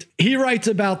he writes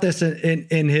about this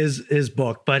in his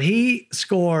book, but he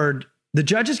scored, the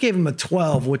judges gave him a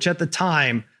 12, which at the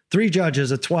time, 3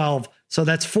 judges, a 12, so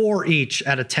that's 4 each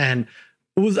out of 10,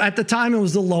 was at the time, it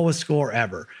was the lowest score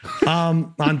ever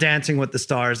on Dancing with the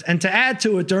Stars. And to add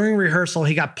to it, during rehearsal,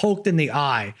 he got poked in the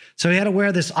eye. So he had to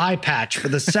wear this eye patch for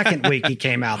the second week he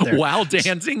came out there. While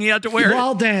dancing, he had to wear it?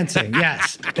 While dancing,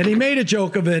 yes. And he made a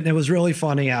joke of it, and it was really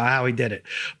funny how he did it.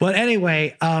 But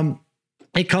anyway,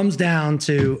 it comes down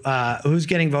to who's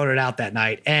getting voted out that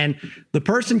night. And the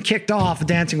person kicked off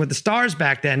Dancing with the Stars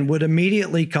back then would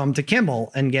immediately come to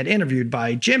Kimmel and get interviewed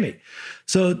by Jimmy.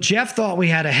 So Jeff thought we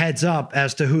had a heads up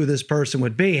as to who this person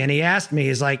would be. And he asked me,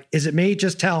 he's like, is it me?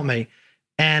 Just tell me.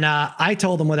 And I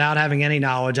told him without having any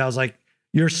knowledge, I was like,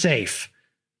 you're safe.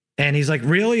 And he's like,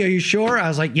 really? Are you sure? I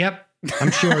was like, yep,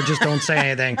 I'm sure. Just don't say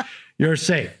anything. You're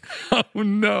safe. Oh,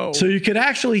 no. So you could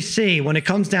actually see when it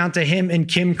comes down to him and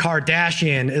Kim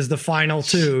Kardashian is the final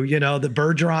two. You know, the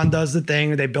Bergeron does the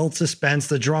thing. They build suspense,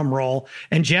 the drum roll.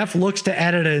 And Jeff looks to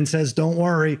edit it and says, don't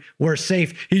worry, we're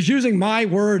safe. He's using my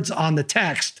words on the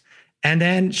text. And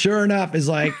then sure enough is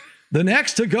like, the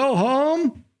next to go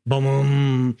home,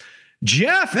 boom,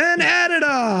 Jeff and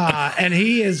Edita. And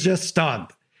he is just stunned.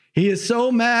 He is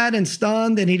so mad and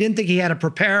stunned, and he didn't think he had to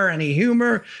prepare any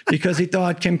humor because he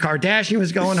thought Kim Kardashian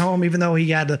was going home, even though he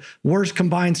had the worst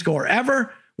combined score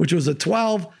ever, which was a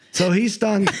 12. So he's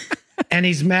stunned, and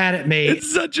he's mad at me.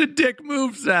 It's such a dick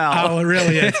move, Sal. Oh, it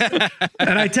really is.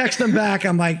 And I text him back.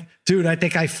 I'm like, dude, I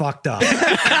think I fucked up.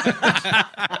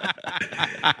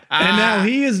 And now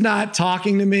he is not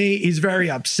talking to me. He's very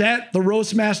upset. The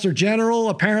Roastmaster General,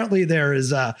 apparently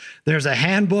there's a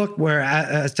handbook where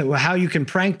as to how you can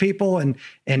prank people and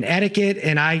etiquette.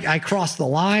 And I crossed the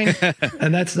line,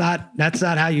 and that's not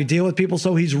how you deal with people.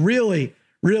 So he's really,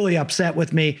 really upset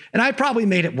with me. And I probably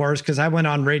made it worse because I went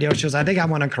on radio shows. I think I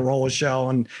went on Carolla's show,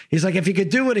 and he's like, if you could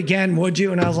do it again, would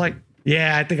you? And I was like,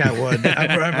 yeah, I think I would.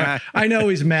 I know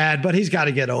he's mad, but he's got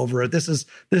to get over it. This is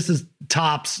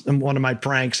tops in one of my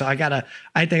pranks. So I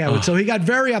think I would. So he got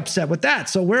very upset with that.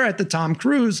 So we're at the Tom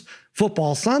Cruise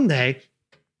Football Sunday,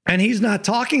 and he's not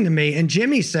talking to me. And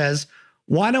Jimmy says,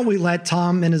 why don't we let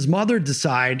Tom and his mother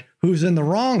decide who's in the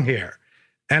wrong here?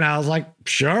 And I was like,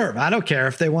 sure, I don't care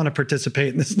if they want to participate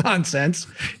in this nonsense.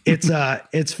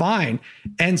 It's fine.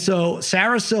 And so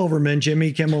Sarah Silverman,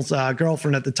 Jimmy Kimmel's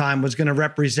girlfriend at the time, was going to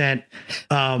represent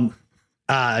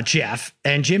Jeff,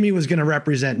 and Jimmy was going to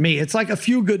represent me. It's like A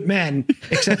Few Good Men,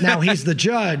 except now he's the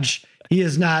judge. He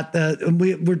is not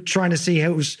we're trying to see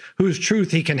whose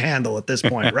truth he can handle at this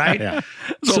point, right? Yeah.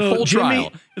 So a full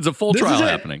trial. It's a full trial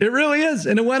happening. It really is.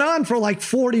 And it went on for like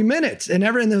 40 minutes, and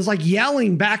there was like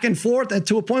yelling back and forth, and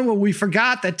to a point where we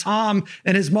forgot that Tom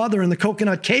and his mother and the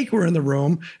coconut cake were in the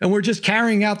room, and we're just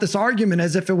carrying out this argument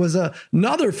as if it was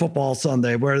another football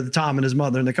Sunday where Tom and his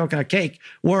mother and the coconut cake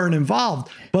weren't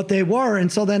involved, but they were. And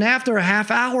so then after a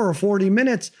half hour or 40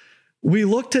 minutes, we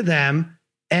looked to them.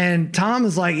 And Tom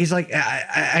is like,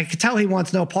 I could tell he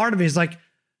wants no part of it. He's like,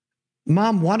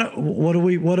 Mom, what do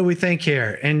we think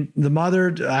here? And the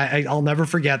mother, I'll never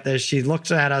forget this. She looks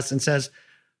at us and says,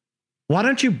 why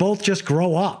don't you both just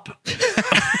grow up?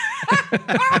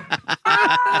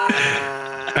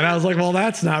 And I was like, well,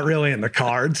 that's not really in the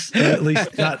cards. At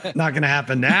least not going to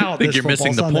happen now. I think you're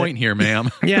missing the point here, ma'am.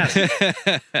 Yes.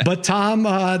 But Tom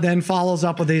then follows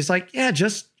up with, he's like, yeah,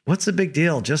 just, what's the big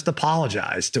deal? Just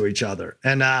apologize to each other.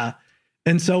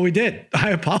 And so we did.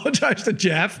 I apologized to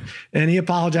Jeff, and he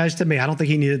apologized to me. I don't think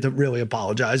he needed to really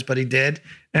apologize, but he did.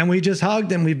 And we just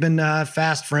hugged, and we've been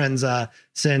fast friends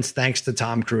since, thanks to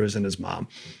Tom Cruise and his mom.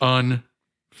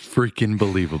 Unfreaking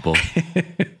believable.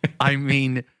 I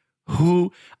mean,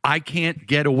 I can't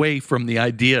get away from the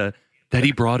idea that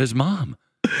he brought his mom.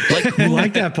 Like, you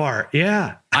like that part?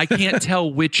 Yeah. I can't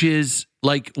tell which is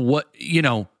like what,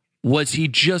 was he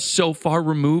just so far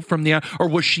removed from or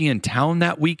was she in town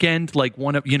that weekend? Like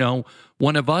one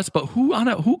of us, but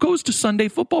who goes to Sunday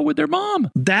football with their mom?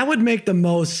 That would make the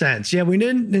most sense. Yeah. We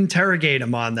didn't interrogate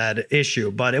him on that issue,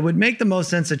 but it would make the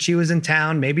most sense that she was in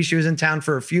town. Maybe she was in town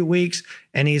for a few weeks,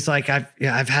 and he's like, I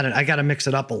got to mix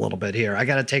it up a little bit here. I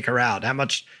got to take her out. How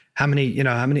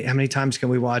many times can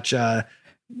we watch,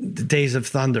 the Days of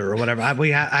Thunder or whatever? I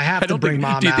have to bring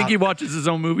Mom out. Do you think he watches his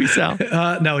own movie, Sal?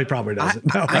 No, he probably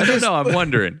doesn't. I don't know. I'm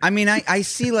wondering. I mean, I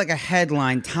see like a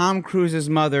headline: Tom Cruise's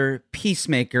mother,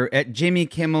 peacemaker at Jimmy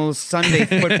Kimmel's Sunday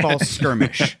football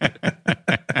skirmish.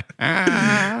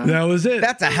 That was it.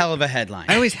 That's a hell of a headline.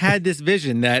 I always had this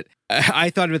vision that I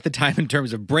thought of at the time in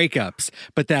terms of breakups,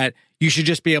 but that you should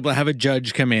just be able to have a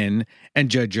judge come in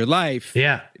and judge your life.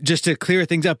 Yeah. Just to clear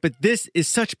things up. But this is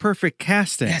such perfect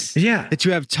casting. Yes. Yeah. That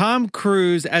you have Tom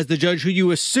Cruise as the judge who you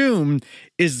assume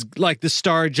is like the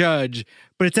star judge,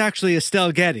 but it's actually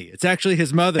Estelle Getty. It's actually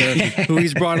his mother who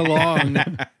he's brought along,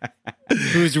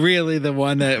 who's really the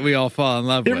one that we all fall in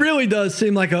love with. It really does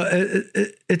seem like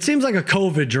it seems like a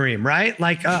COVID dream, right?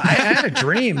 Like I had a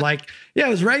dream, like, yeah, it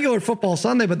was regular football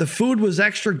Sunday, but the food was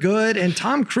extra good. And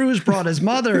Tom Cruise brought his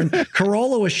mother, and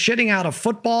Carolla was shitting out a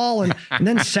football. And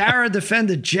then Sarah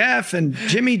defended Jeff, and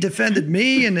Jimmy defended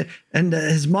me. And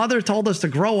his mother told us to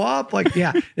grow up. Like,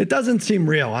 yeah, it doesn't seem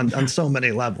real on so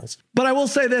many levels. But I will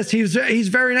say this, he's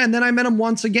very nice. And then I met him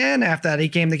once again after that. He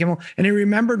came to Kimmel, and he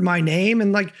remembered my name.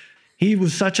 And like, he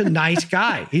was such a nice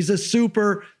guy. He's a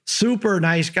super, super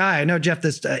nice guy. I know, Jeff,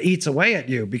 this eats away at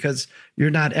you because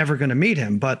you're not ever going to meet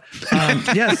him. But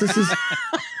yes, this is.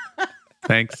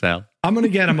 Thanks, Sal. I'm going to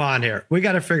get him on here. We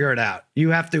got to figure it out. You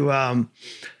have to, I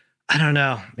don't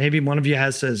know, maybe one of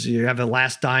you says you have a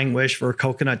last dying wish for a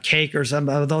coconut cake or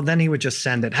something, although then he would just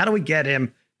send it. How do we get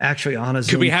him actually on a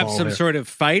Zoom Could we have call some here? sort of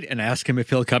fight and ask him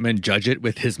if he'll come and judge it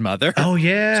with his mother? Oh,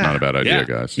 yeah. It's not a bad idea, Yeah.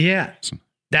 guys. Yeah.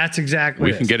 That's exactly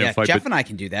We it. can get him Yeah, fight. Jeff and I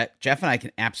can do that. Jeff and I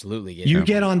can absolutely get You him.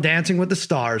 get on Dancing with the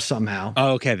Stars somehow.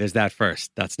 Oh, okay, there's that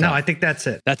first. That's No, tough. I think that's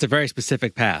it. That's a very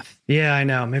specific path. Yeah, I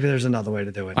know. Maybe there's another way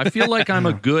to do it. I feel like I'm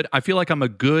a good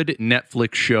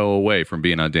Netflix show away from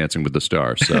being on Dancing with the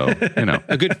Stars. So, you know.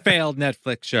 A good failed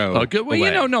Netflix show. A good, well, you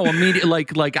away. know, no, immediate,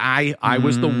 like I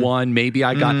was the one. Maybe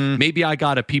I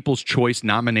got a People's Choice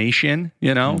nomination.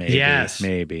 You know, Maybe, Yes.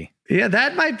 maybe. Yeah,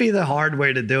 that might be the hard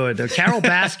way to do it. Carol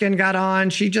Baskin got on.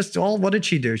 She just, what did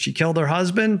she do? She killed her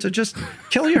husband. To just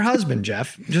kill your husband,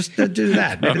 Jeff. Just to do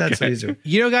that. Maybe that's what he's doing.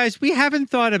 You know, guys, we haven't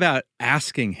thought about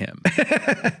asking him.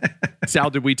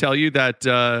 Sal, did we tell you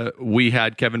that we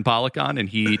had Kevin Pollak on and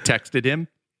he texted him?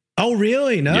 Oh,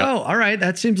 really? No. Yep. All right.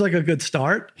 That seems like a good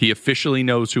start. He officially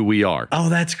knows who we are. Oh,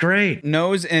 that's great.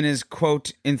 Knows and is,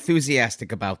 quote,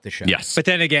 enthusiastic about the show. Yes. But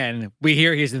then again, we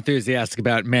hear he's enthusiastic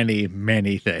about many,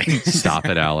 many things. Stop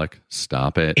it, Alec.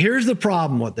 Stop it. Here's the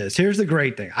problem with this. Here's the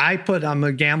great thing. I'm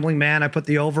a gambling man. I put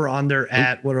the over under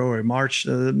at what are we, March,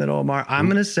 the middle of March. I'm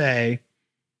going to say,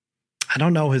 I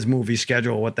don't know his movie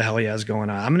schedule, what the hell he has going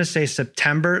on. I'm going to say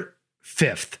September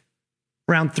 5th,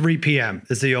 around 3 p.m.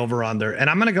 is the over under. And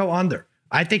I'm going to go under.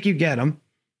 I think you get him.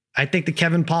 I think the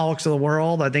Kevin Pollaks of the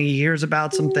world, I think he hears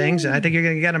about some things, and I think you're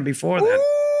going to get him before then.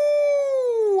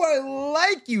 Ooh, I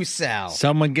like you, Sal.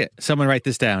 Someone write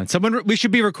this down. We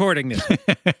should be recording this.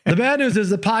 The bad news is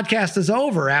the podcast is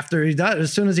over after he does,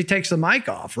 as soon as he takes the mic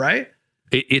off, right?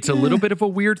 It's a little bit of a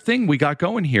weird thing we got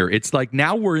going here. It's like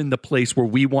now we're in the place where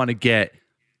we want to get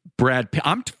Brad Pitt.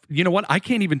 You know what? I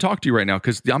can't even talk to you right now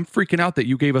because I'm freaking out that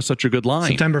you gave us such a good line.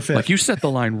 September 5th. Like you set the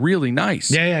line really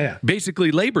nice. Yeah.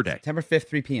 Basically Labor Day. September 5th,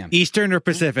 3 p.m. Eastern or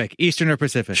Pacific? Eastern or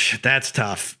Pacific? That's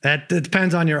tough. It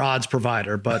depends on your odds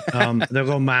provider, but they'll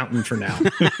go mountain for now.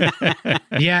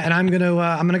 Yeah, and I'm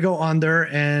gonna go under,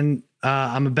 and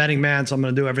I'm a betting man, so I'm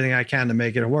gonna do everything I can to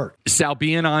make it work. Sal,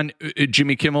 being on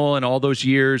Jimmy Kimmel and all those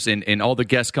years and all the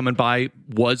guests coming by,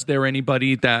 was there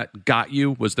anybody that got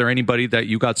you? Was there anybody that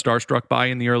you got starstruck by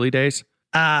in the early days?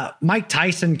 Mike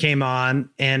Tyson came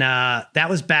on, and that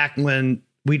was back when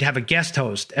we'd have a guest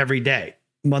host every day,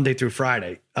 Monday through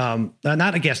Friday.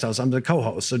 Not a guest host, I'm the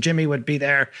co-host. So Jimmy would be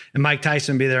there and Mike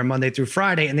Tyson would be there Monday through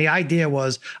Friday. And the idea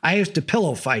was I used to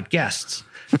pillow fight guests.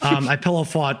 I pillow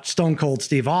fought Stone Cold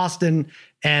Steve Austin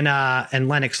and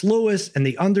Lennox Lewis and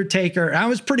The Undertaker. And I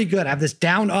was pretty good. I have this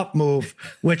down up move,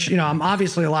 which, you know, I'm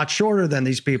obviously a lot shorter than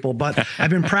these people, but I've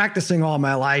been practicing all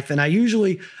my life. And I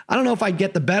don't know if I'd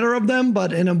get the better of them,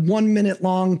 but in a 1 minute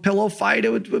long pillow fight, it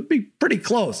would be pretty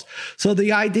close. So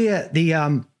the idea,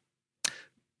 the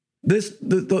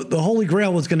Holy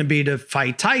Grail was going to be to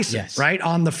fight Tyson, Yes. right?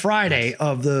 On the Friday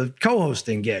of the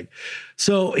co-hosting gig.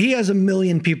 So he has 1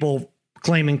 million people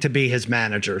claiming to be his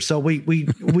manager. So we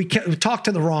talked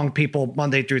to the wrong people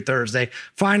Monday through Thursday.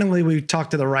 Finally, we talked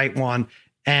to the right one,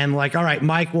 and like, all right,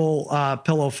 Mike will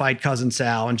pillow fight Cousin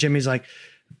Sal. And Jimmy's like,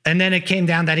 and then it came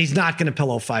down that he's not going to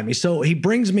pillow fight me. So he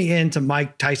brings me into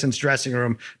Mike Tyson's dressing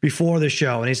room before the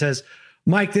show, and he says,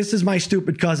 Mike, this is my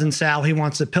stupid cousin Sal. He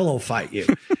wants to pillow fight you.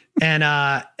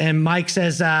 And Mike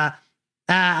says,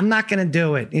 I'm not going to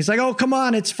do it. He's like, oh, come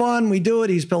on. It's fun. We do it.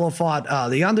 He's pillow fought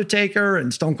The Undertaker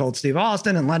and Stone Cold Steve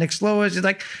Austin and Lennox Lewis. He's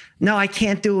like, no, I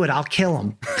can't do it. I'll kill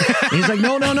him. He's like,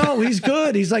 no. He's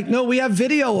good. He's like, no, we have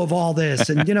video of all this.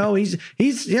 And, you know, he's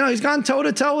gone toe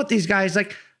to toe with these guys.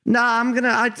 Like, no,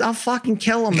 I'll fucking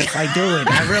kill him if I do it.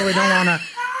 I really don't want to.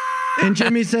 And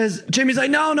Jimmy's like,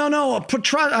 no.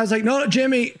 I was like, no,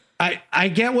 Jimmy, I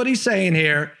get what he's saying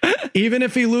here. Even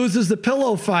if he loses the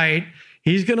pillow fight,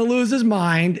 he's going to lose his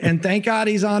mind. And thank God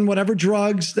he's on whatever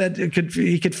drugs that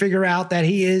he could figure out that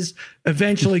he is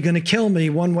eventually going to kill me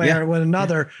one way or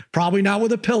another. Probably not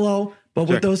with a pillow, but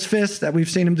with those fists that we've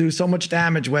seen him do so much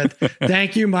damage with,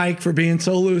 thank you, Mike, for being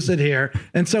so lucid here.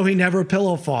 And so he never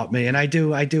pillow fought me. And I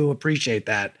do appreciate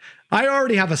that. I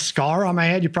already have a scar on my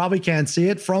head. You probably can't see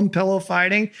it from pillow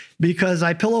fighting because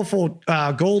I pillow fought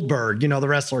Goldberg, the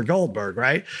wrestler Goldberg,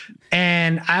 right?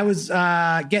 And I was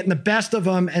getting the best of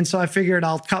him. And so I figured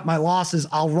I'll cut my losses.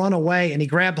 I'll run away. And he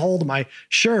grabbed hold of my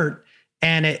shirt.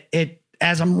 And it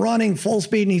as I'm running full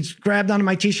speed, and he grabbed onto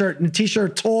my t-shirt, and the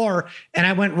t-shirt tore. And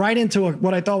I went right into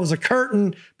what I thought was a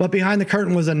curtain, but behind the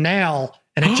curtain was a nail.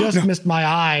 And it just missed my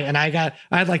eye, and I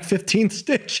had like 15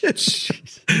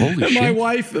 stitches. Holy and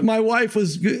shit. my wife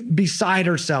was beside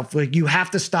herself. Like, you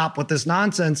have to stop with this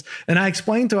nonsense. And I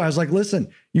explained to her, I was like, listen,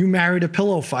 you married a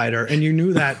pillow fighter, and you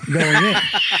knew that going in.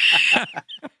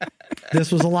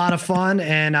 This was a lot of fun,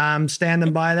 and I'm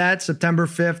standing by that. September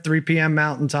 5th, 3 p.m.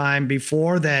 Mountain Time.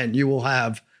 Before then, you will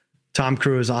have Tom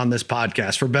Cruise on this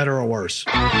podcast, for better or worse.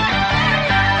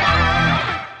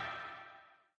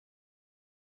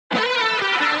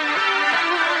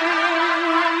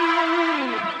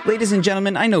 Ladies and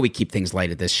gentlemen, I know we keep things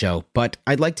light at this show, but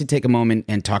I'd like to take a moment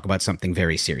and talk about something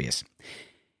very serious.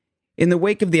 In the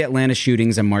wake of the Atlanta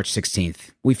shootings on March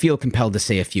 16th, we feel compelled to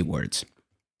say a few words.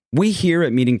 We here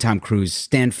at Meeting Tom Cruise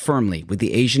stand firmly with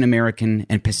the Asian American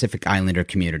and Pacific Islander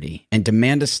community and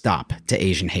demand a stop to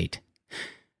Asian hate.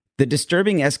 The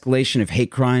disturbing escalation of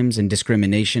hate crimes and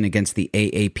discrimination against the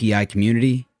AAPI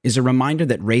community is a reminder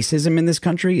that racism in this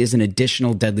country is an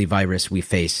additional deadly virus we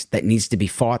face that needs to be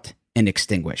fought and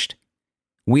extinguished.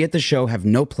 We at the show have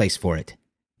no place for it,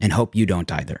 and hope you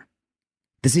don't either.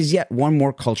 This is yet one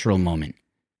more cultural moment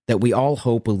that we all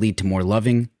hope will lead to more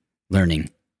loving, learning,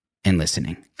 and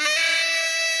listening.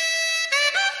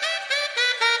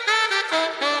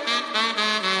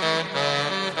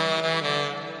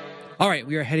 All right,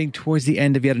 we are heading towards the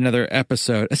end of yet another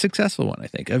episode, a successful one, I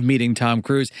think, of Meeting Tom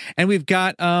Cruise, and we've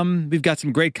got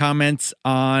some great comments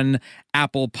on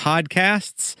Apple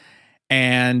Podcasts.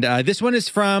 And this one is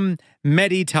from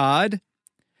Medi Todd,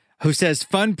 who says,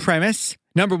 fun premise.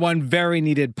 Number 1, very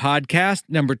needed podcast.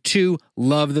 Number 2,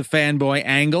 love the fanboy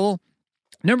angle.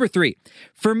 Number 3,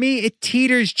 for me, it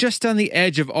teeters just on the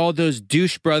edge of all those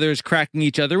douche brothers cracking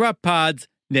each other up pods.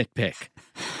 Nitpick.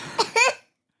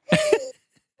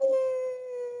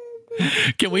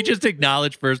 Can we just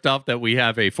acknowledge first off that we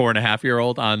have a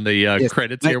 4.5-year-old on the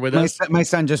credits here with us? My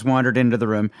son just wandered into the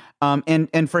room.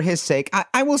 And for his sake,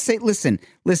 I will say, listen,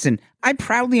 I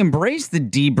proudly embrace the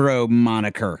D-Bro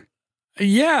moniker.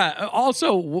 Yeah.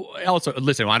 Also,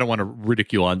 listen, I don't want to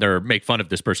ridicule or make fun of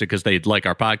this person because they like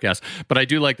our podcast, but I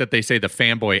do like that they say the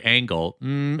fanboy angle.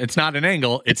 It's not an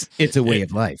angle. It's a way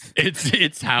of life.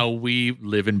 It's how we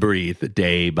live and breathe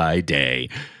day by day.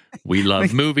 We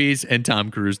love movies and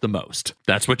Tom Cruise the most.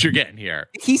 That's what you're getting here.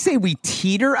 Did he say we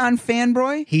teeter on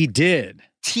fanboy? He did.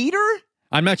 Teeter?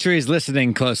 I'm not sure he's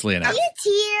listening closely enough. You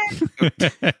tear.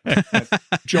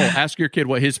 Joel, ask your kid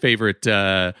what his favorite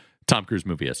Tom Cruise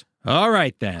movie is. All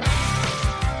right, then.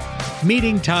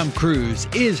 Meeting Tom Cruise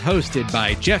is hosted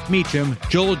by Jeff Meacham,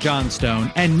 Joel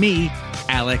Johnstone, and me,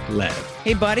 Alec Lev.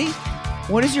 Hey, buddy,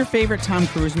 what is your favorite Tom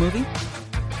Cruise movie?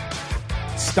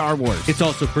 Star Wars. It's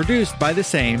also produced by the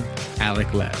same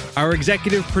Alec Lev. Our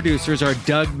executive producers are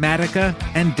Doug Matica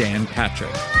and Dan Patrick.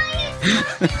 I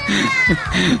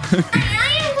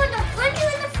am going to punch you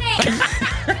in the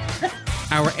face.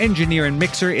 Our engineer and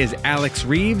mixer is Alex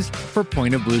Reeves for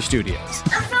Point of Blue Studios.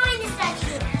 I'm throwing this at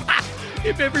you.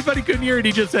 If everybody couldn't hear it,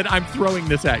 he just said, I'm throwing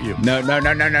this at you. No.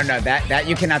 That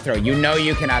you cannot throw. You know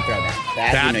you cannot throw that.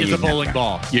 That is a bowling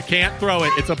ball. You can't throw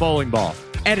it. It's a bowling ball.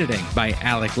 Editing by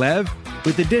Alec Lev,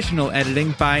 with additional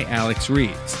editing by Alex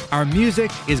Reeves. Our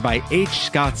music is by H.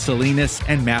 Scott Salinas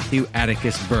and Matthew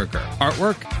Atticus Berger.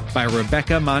 Artwork by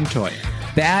Rebecca Montoya.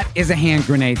 That is a hand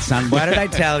grenade, son. What did I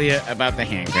tell you about the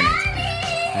hand grenades?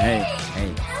 Hey.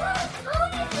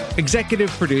 Executive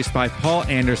produced by Paul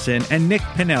Anderson and Nick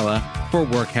Pinella for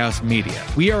Workhouse Media.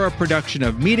 We are a production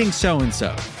of Meeting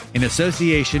So-and-So in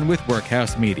association with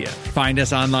Workhouse Media. Find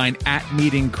us online at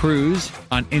Meeting Cruise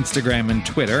on Instagram and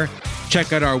Twitter.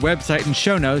 Check out our website and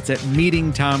show notes at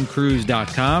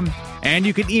meetingtomcruise.com. And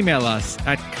you can email us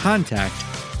at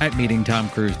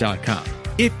contact@meetingtomcruise.com.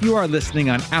 If you are listening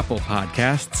on Apple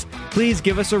Podcasts, please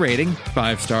give us a rating.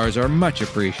 5 stars are much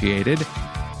appreciated.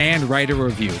 And write a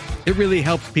review. It really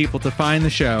helps people to find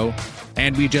the show,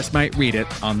 and we just might read it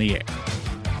on the air.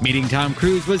 Meeting Tom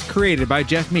Cruise was created by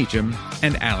Jeff Meacham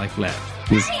and Alec Lev.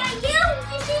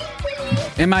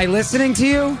 Am I listening to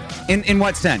you? In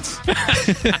what sense?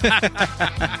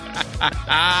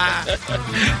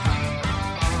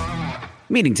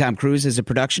 Meeting Tom Cruise is a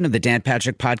production of the Dan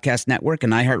Patrick Podcast Network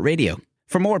and iHeartRadio.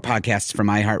 For more podcasts from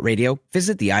iHeartRadio,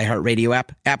 visit the iHeartRadio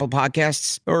app, Apple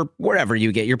Podcasts, or wherever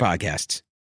you get your podcasts.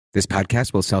 This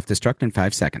podcast will self-destruct in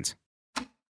 5 seconds.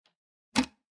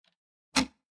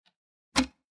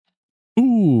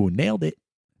 Ooh, nailed it.